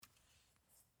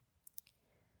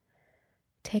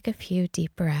take a few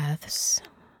deep breaths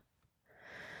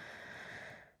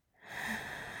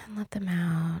and let them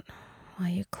out while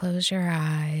you close your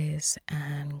eyes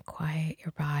and quiet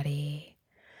your body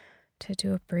to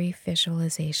do a brief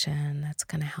visualization that's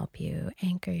going to help you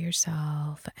anchor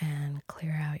yourself and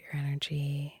clear out your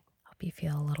energy, help you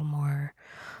feel a little more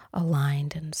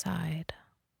aligned inside.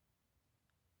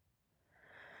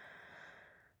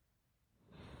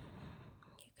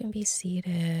 You can be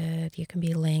seated, you can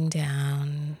be laying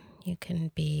down, you can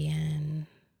be in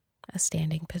a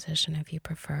standing position if you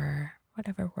prefer,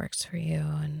 whatever works for you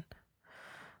and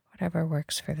whatever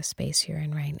works for the space you're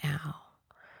in right now.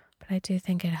 But I do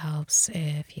think it helps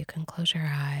if you can close your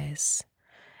eyes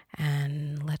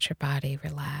and let your body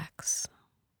relax.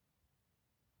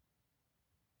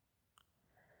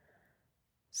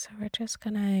 So we're just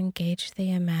going to engage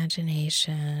the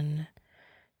imagination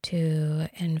to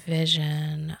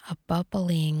envision a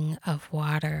bubbling of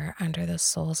water under the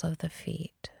soles of the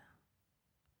feet.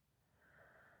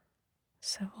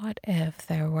 So what if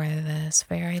there were this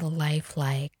very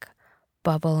lifelike,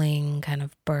 bubbling, kind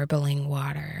of burbling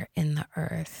water in the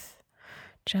earth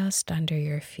just under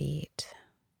your feet?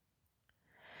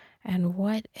 And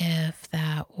what if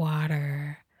that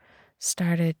water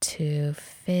started to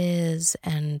fizz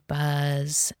and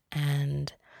buzz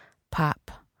and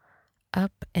pop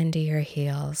up into your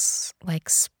heels like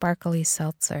sparkly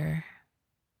seltzer?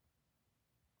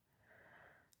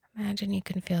 Imagine you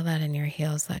can feel that in your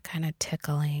heels, that kind of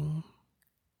tickling.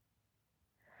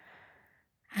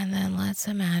 And then let's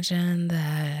imagine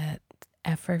that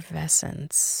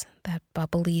effervescence, that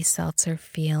bubbly seltzer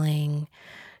feeling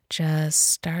just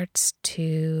starts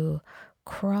to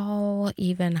crawl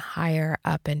even higher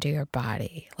up into your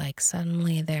body. Like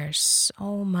suddenly there's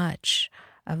so much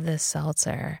of this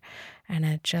seltzer and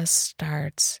it just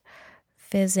starts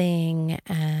fizzing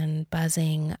and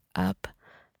buzzing up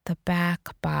the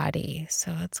back body.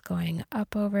 So it's going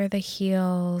up over the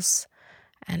heels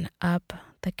and up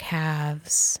the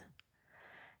calves,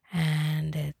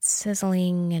 and it's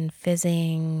sizzling and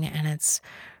fizzing, and it's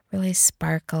really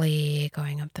sparkly,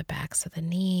 going up the backs of the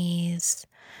knees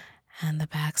and the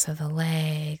backs of the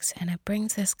legs, and it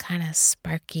brings this kind of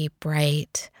sparky,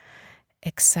 bright,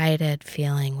 excited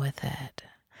feeling with it.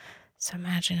 So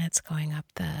imagine it's going up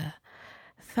the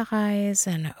thighs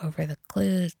and over the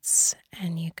glutes,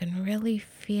 and you can really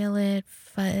feel it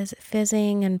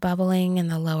fizzing and bubbling in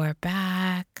the lower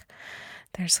back.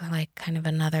 There's like kind of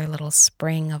another little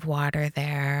spring of water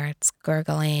there. It's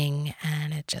gurgling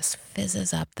and it just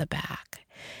fizzes up the back.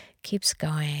 Keeps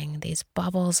going. These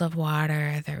bubbles of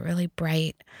water, they're really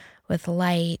bright with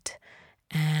light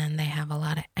and they have a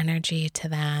lot of energy to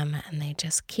them, and they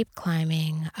just keep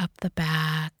climbing up the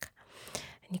back.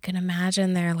 And you can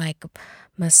imagine they're like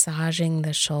massaging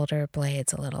the shoulder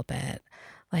blades a little bit.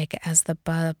 Like as the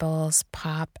bubbles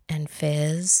pop and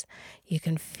fizz, you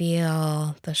can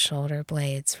feel the shoulder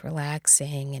blades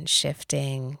relaxing and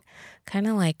shifting, kind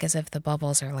of like as if the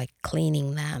bubbles are like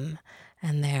cleaning them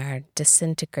and they're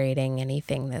disintegrating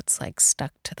anything that's like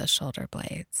stuck to the shoulder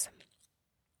blades.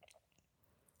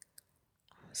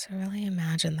 So really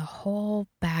imagine the whole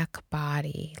back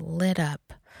body lit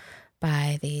up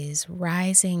by these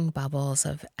rising bubbles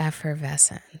of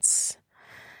effervescence.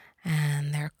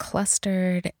 And they're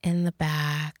clustered in the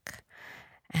back,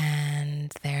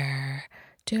 and they're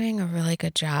doing a really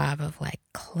good job of like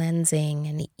cleansing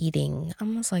and eating,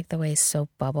 almost like the way soap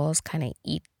bubbles kind of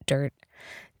eat dirt.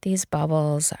 These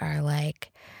bubbles are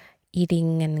like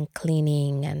eating and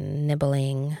cleaning and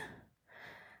nibbling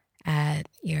at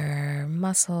your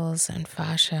muscles and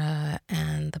fascia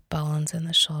and the bones in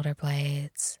the shoulder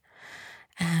blades.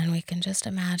 And we can just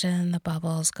imagine the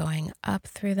bubbles going up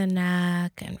through the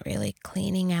neck and really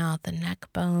cleaning out the neck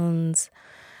bones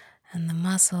and the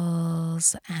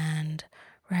muscles, and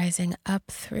rising up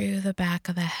through the back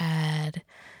of the head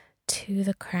to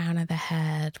the crown of the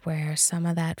head, where some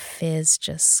of that fizz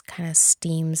just kind of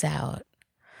steams out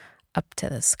up to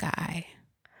the sky.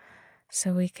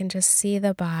 So we can just see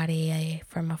the body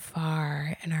from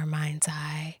afar in our mind's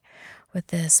eye with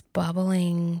this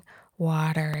bubbling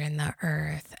water in the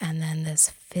earth, and then this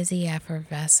fizzy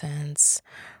effervescence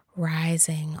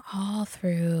rising all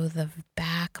through the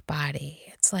back body.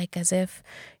 It's like as if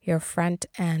your front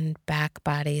and back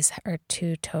bodies are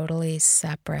two totally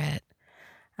separate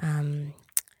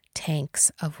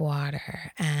tanks of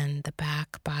water, and the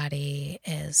back body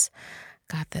is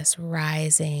got this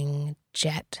rising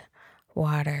jet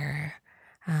water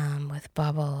with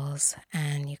bubbles,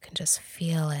 and you can just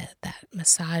feel it, that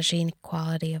massaging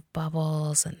quality of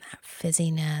bubbles and that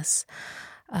fizziness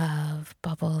of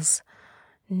bubbles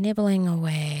nibbling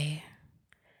away,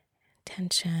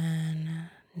 tension,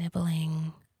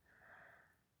 nibbling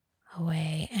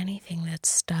away anything that's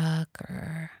stuck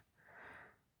or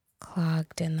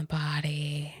clogged in the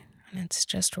body. And it's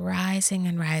just rising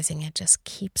and rising. It just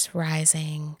keeps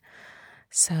rising.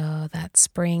 So that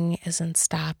spring isn't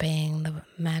stopping.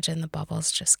 Imagine the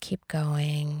bubbles just keep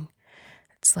going.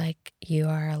 It's like you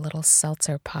are a little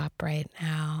seltzer pop right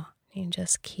now. You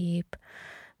just keep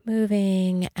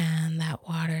moving, and that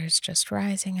water is just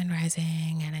rising and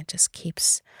rising, and it just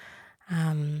keeps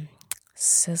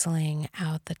sizzling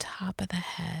out the top of the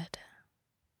head.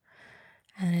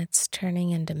 And it's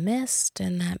turning into mist,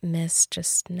 and that mist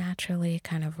just naturally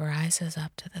kind of rises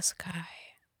up to the sky.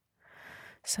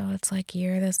 So it's like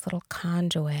you're this little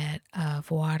conduit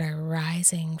of water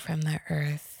rising from the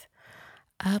earth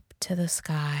up to the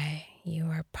sky. You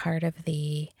are part of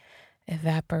the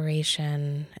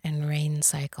evaporation and rain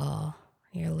cycle.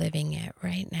 You're living it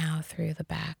right now through the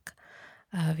back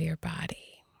of your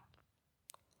body.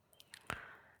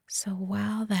 So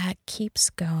while that keeps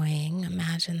going,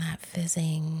 imagine that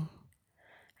fizzing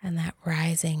and that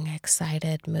rising,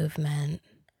 excited movement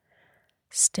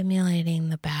stimulating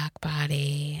the back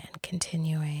body and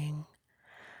continuing.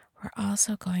 We're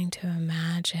also going to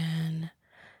imagine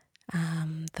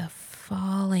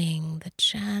the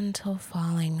gentle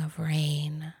falling of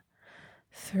rain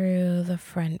through the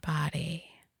front body.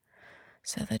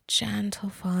 So the gentle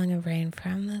falling of rain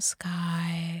from the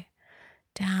sky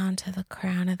down to the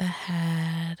crown of the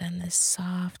head, and this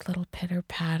soft little pitter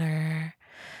patter.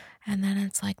 And then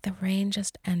it's like the rain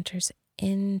just enters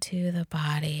into the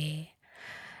body.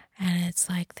 And it's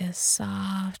like this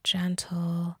soft,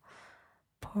 gentle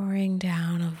pouring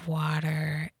down of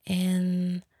water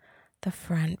in the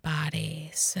front body.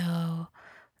 So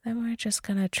then we're just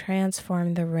going to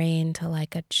transform the rain to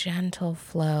like a gentle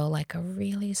flow, like a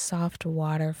really soft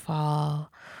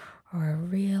waterfall or a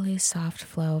really soft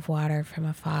flow of water from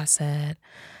a faucet.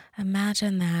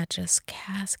 Imagine that just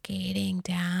cascading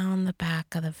down the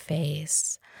back of the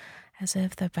face, as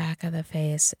if the back of the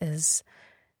face is,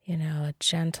 a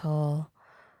gentle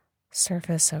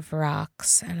surface of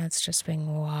rocks, and it's just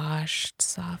being washed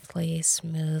softly,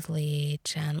 smoothly,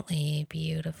 gently,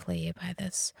 beautifully by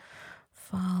this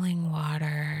falling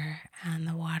water. And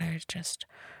the water just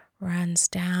runs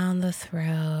down the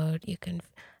throat. You can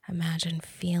imagine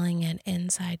feeling it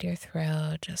inside your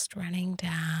throat, just running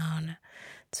down.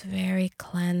 It's very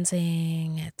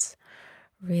cleansing. It's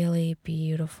really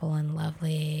beautiful and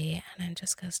lovely. And it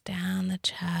just goes down the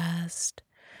chest.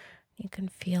 You can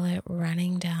feel it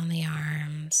running down the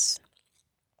arms.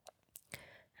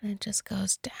 And it just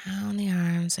goes down the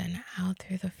arms and out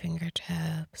through the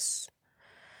fingertips.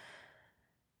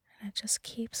 And it just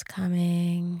keeps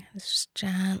coming. It's just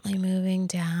gently moving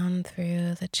down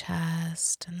through the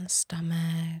chest and the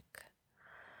stomach,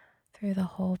 through the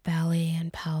whole belly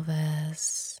and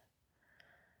pelvis.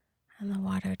 And the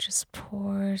water just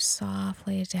pours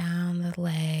softly down the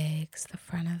legs, the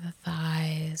front of the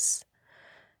thighs,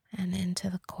 and into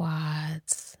the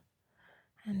quads,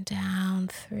 and down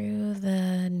through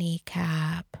the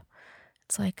kneecap.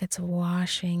 It's like it's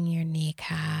washing your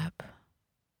kneecap,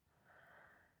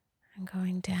 and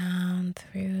going down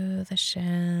through the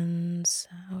shins,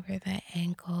 over the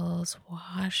ankles,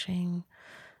 washing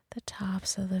the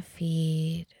tops of the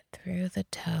feet, through the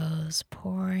toes,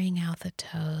 pouring out the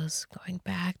toes, going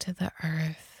back to the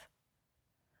earth.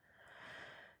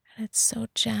 And it's so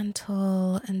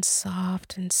gentle and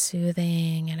soft and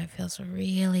soothing, and it feels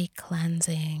really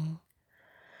cleansing.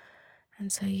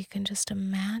 And so you can just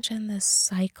imagine this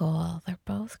cycle. They're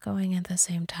both going at the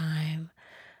same time.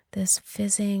 This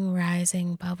fizzing,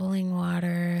 rising, bubbling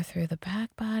water through the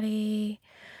back body,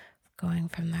 going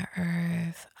from the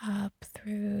earth up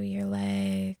through your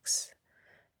legs,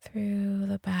 through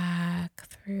the back,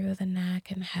 through the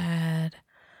neck and head,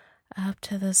 up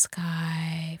to the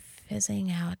sky,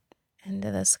 fizzing out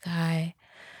into the sky.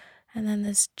 And then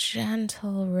this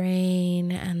gentle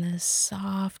rain and this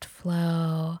soft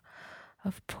flow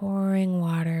of pouring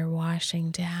water washing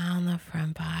down the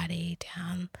front body,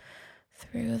 down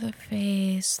through the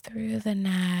face, through the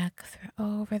neck,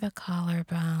 over the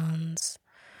collarbones.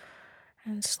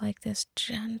 And it's like this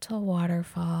gentle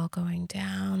waterfall going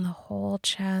down the whole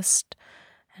chest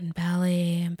and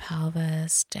belly and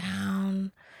pelvis,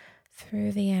 down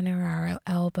through the inner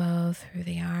elbow, through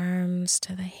the arms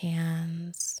to the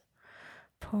hands,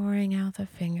 pouring out the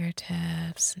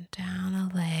fingertips and down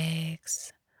the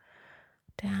legs,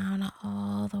 down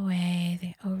all the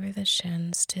way over the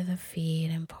shins to the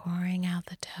feet, and pouring out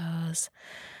the toes.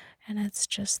 And it's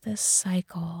just this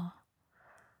cycle.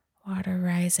 Water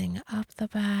rising up the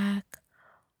back,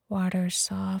 water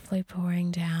softly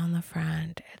pouring down the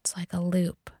front. It's like a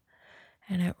loop,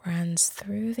 and it runs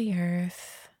through the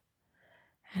earth,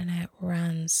 and it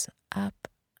runs up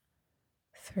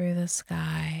through the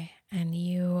sky, and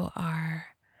you are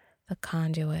the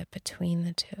conduit between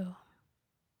the two.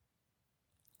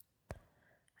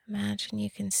 Imagine you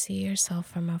can see yourself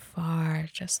from afar,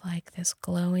 just like this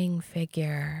glowing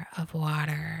figure of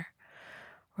water,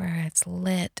 where it's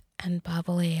lit and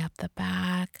bubbly up the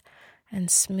back and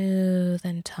smooth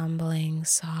and tumbling,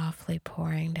 softly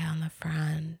pouring down the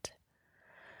front.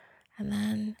 And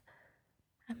then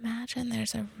imagine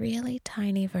there's a really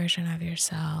tiny version of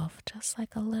yourself, just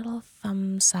like a little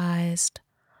thumb-sized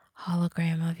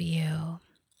hologram of you.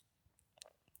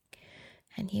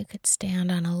 And you could stand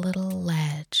on a little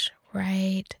ledge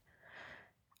right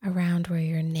around where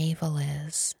your navel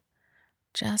is,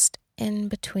 just in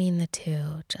between the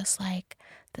two, just like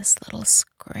this little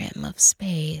scrim of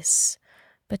space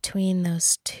between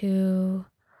those two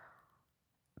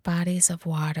bodies of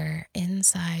water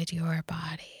inside your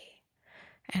body.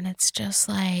 And it's just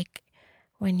like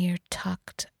when you're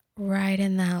tucked right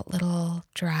in that little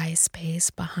dry space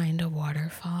behind a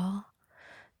waterfall.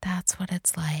 That's what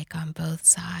it's like on both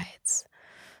sides.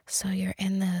 So you're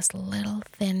in this little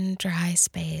thin dry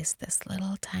space, this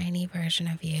little tiny version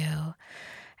of you,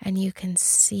 and you can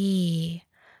see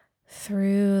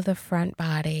through the front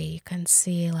body. You can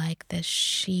see like this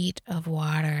sheet of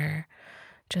water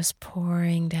just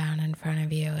pouring down in front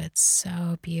of you. It's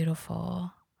so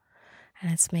beautiful,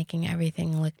 and it's making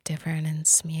everything look different and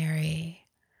smeary.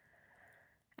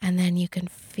 And then you can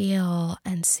feel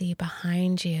and see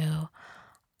behind you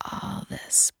all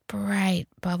this bright,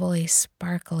 bubbly,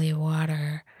 sparkly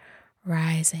water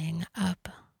rising up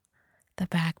the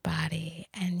back body,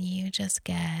 and you just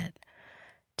get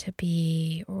to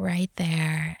be right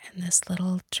there in this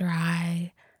little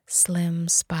dry, slim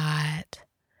spot,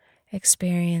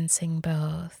 experiencing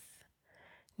both.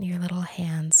 Your little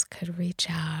hands could reach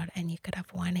out, and you could have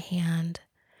one hand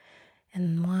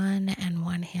in one and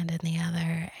one hand in the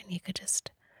other, and you could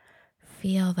just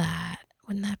feel that.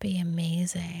 Wouldn't that be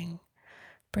amazing?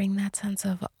 Bring that sense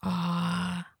of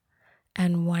awe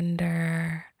and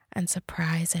wonder and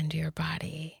surprise into your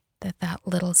body, that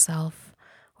little self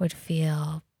would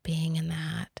feel being in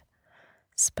that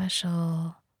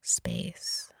special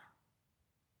space.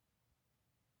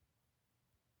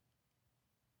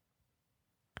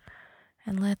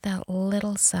 And let that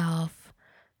little self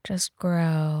just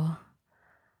grow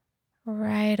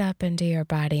right up into your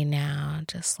body now.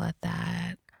 Just let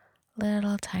that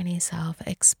little tiny self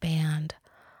expand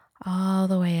all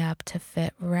the way up to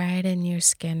fit right in your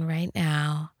skin right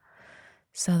now,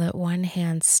 so that one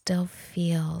hand still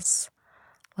feels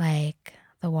like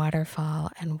the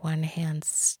waterfall and one hand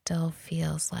still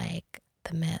feels like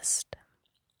the mist.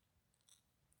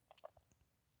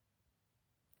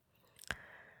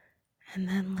 And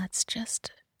then let's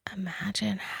just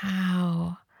imagine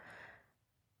how,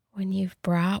 when you've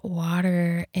brought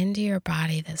water into your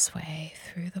body this way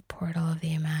through the portal of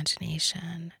the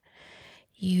imagination,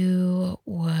 you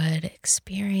would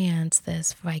experience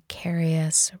this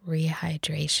vicarious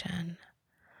rehydration.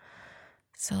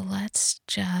 So let's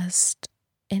just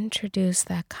introduce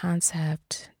that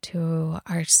concept to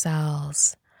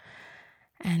ourselves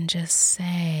and just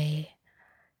say,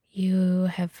 you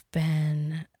have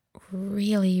been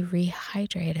really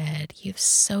rehydrated. You've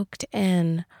soaked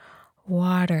in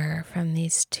water from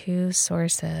these two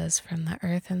sources, from the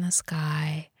earth and the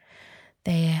sky.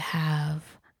 They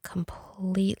have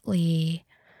completely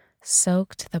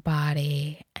soaked the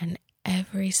body, and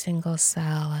every single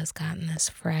cell has gotten this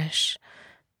fresh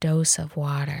dose of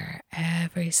water.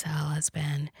 Every cell has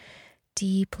been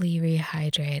deeply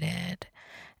rehydrated,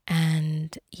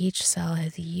 and each cell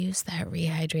has used that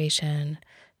rehydration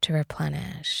to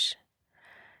replenish.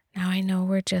 Now, I know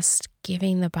we're just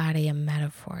giving the body a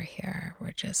metaphor here.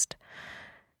 We're just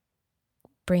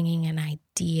bringing an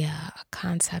idea, a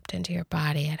concept into your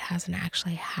body. It hasn't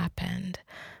actually happened.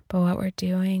 But what we're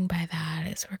doing by that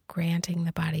is we're granting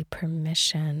the body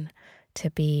permission to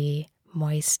be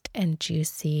moist and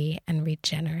juicy and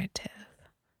regenerative.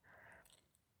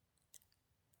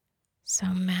 So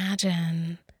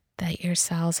imagine that your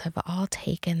cells have all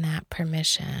taken that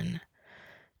permission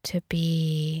to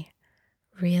be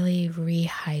really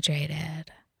rehydrated.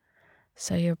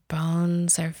 So your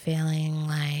bones are feeling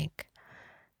like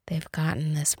they've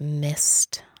gotten this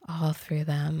mist all through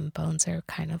them. Bones are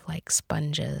kind of like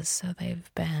sponges, so they've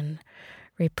been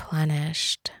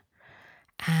replenished.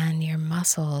 And your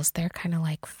muscles, they're kind of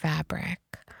like fabric,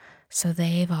 so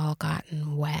they've all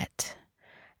gotten wet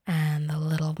and the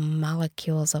little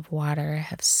molecules of water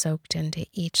have soaked into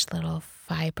each little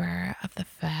fiber of the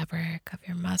fabric of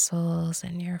your muscles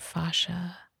and your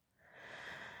fascia.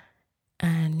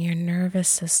 And your nervous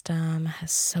system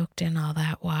has soaked in all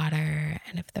that water.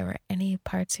 And if there were any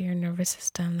parts of your nervous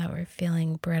system that were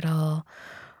feeling brittle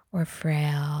or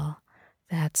frail,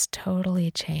 that's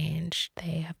totally changed.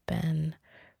 They have been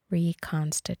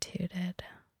reconstituted.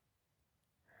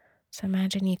 So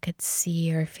imagine you could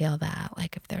see or feel that,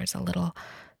 like if there was a little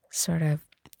sort of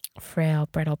frail,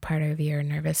 brittle part of your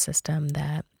nervous system,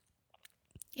 that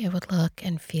it would look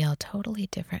and feel totally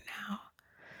different now.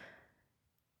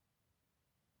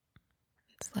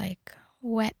 It's like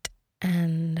wet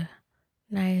and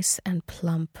nice and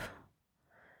plump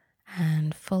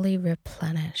and fully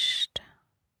replenished.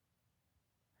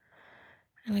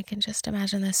 And we can just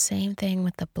imagine the same thing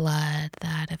with the blood,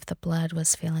 that if the blood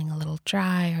was feeling a little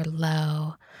dry or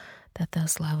low, that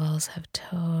those levels have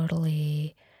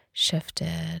totally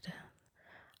shifted.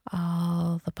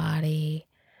 All the body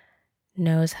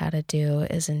knows how to do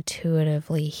is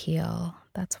intuitively heal.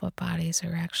 That's what bodies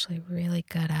are actually really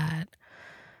good at.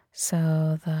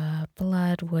 So the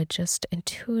blood would just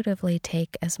intuitively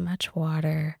take as much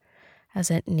water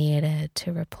as it needed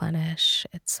to replenish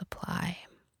its supply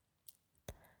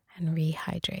and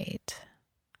rehydrate.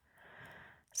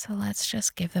 So let's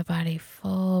just give the body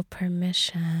full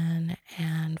permission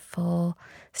and full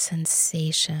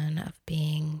sensation of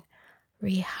being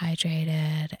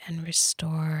rehydrated and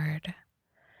restored.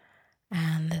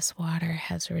 And this water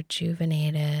has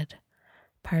rejuvenated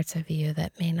parts of you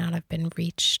that may not have been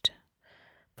reached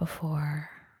before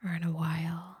or in a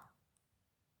while.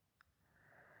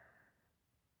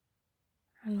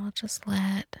 And we'll just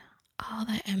let all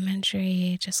the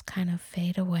imagery just kind of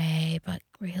fade away, but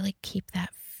really keep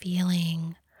that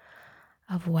feeling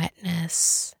of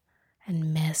wetness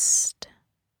and mist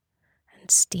and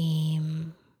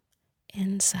steam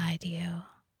inside you.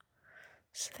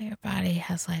 So that your body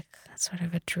has like sort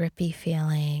of a drippy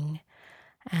feeling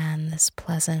and this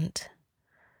pleasant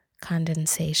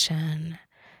condensation.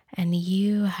 And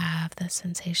you have the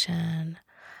sensation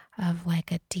of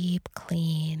like a deep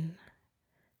clean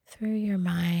through your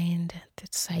mind, the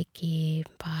psyche,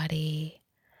 body.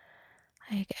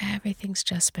 Like everything's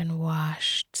just been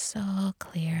washed so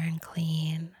clear and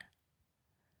clean.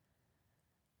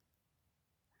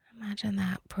 Imagine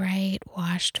that bright,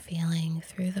 washed feeling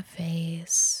through the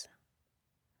face,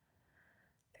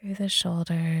 through the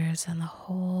shoulders and the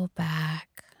whole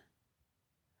back,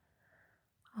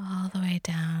 all the way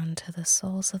down to the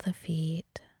soles of the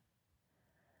feet,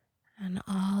 and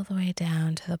all the way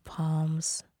down to the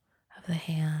palms of the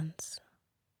hands.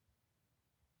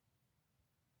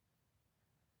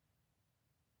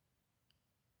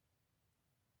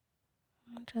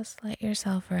 Just let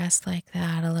yourself rest like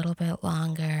that a little bit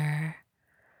longer.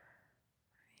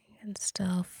 You can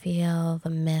still feel the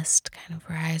mist kind of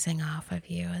rising off of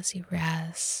you as you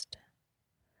rest.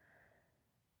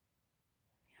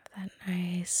 You have that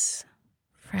nice,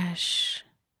 fresh,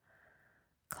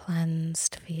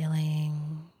 cleansed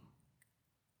feeling.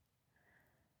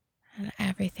 And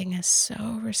everything is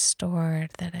so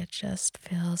restored that it just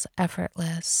feels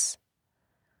effortless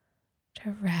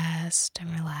to rest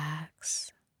and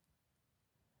relax.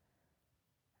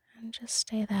 And just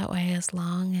stay that way as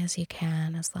long as you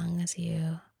can, as long as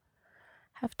you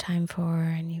have time for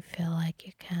and you feel like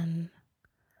you can.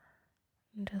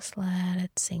 And just let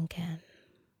it sink in.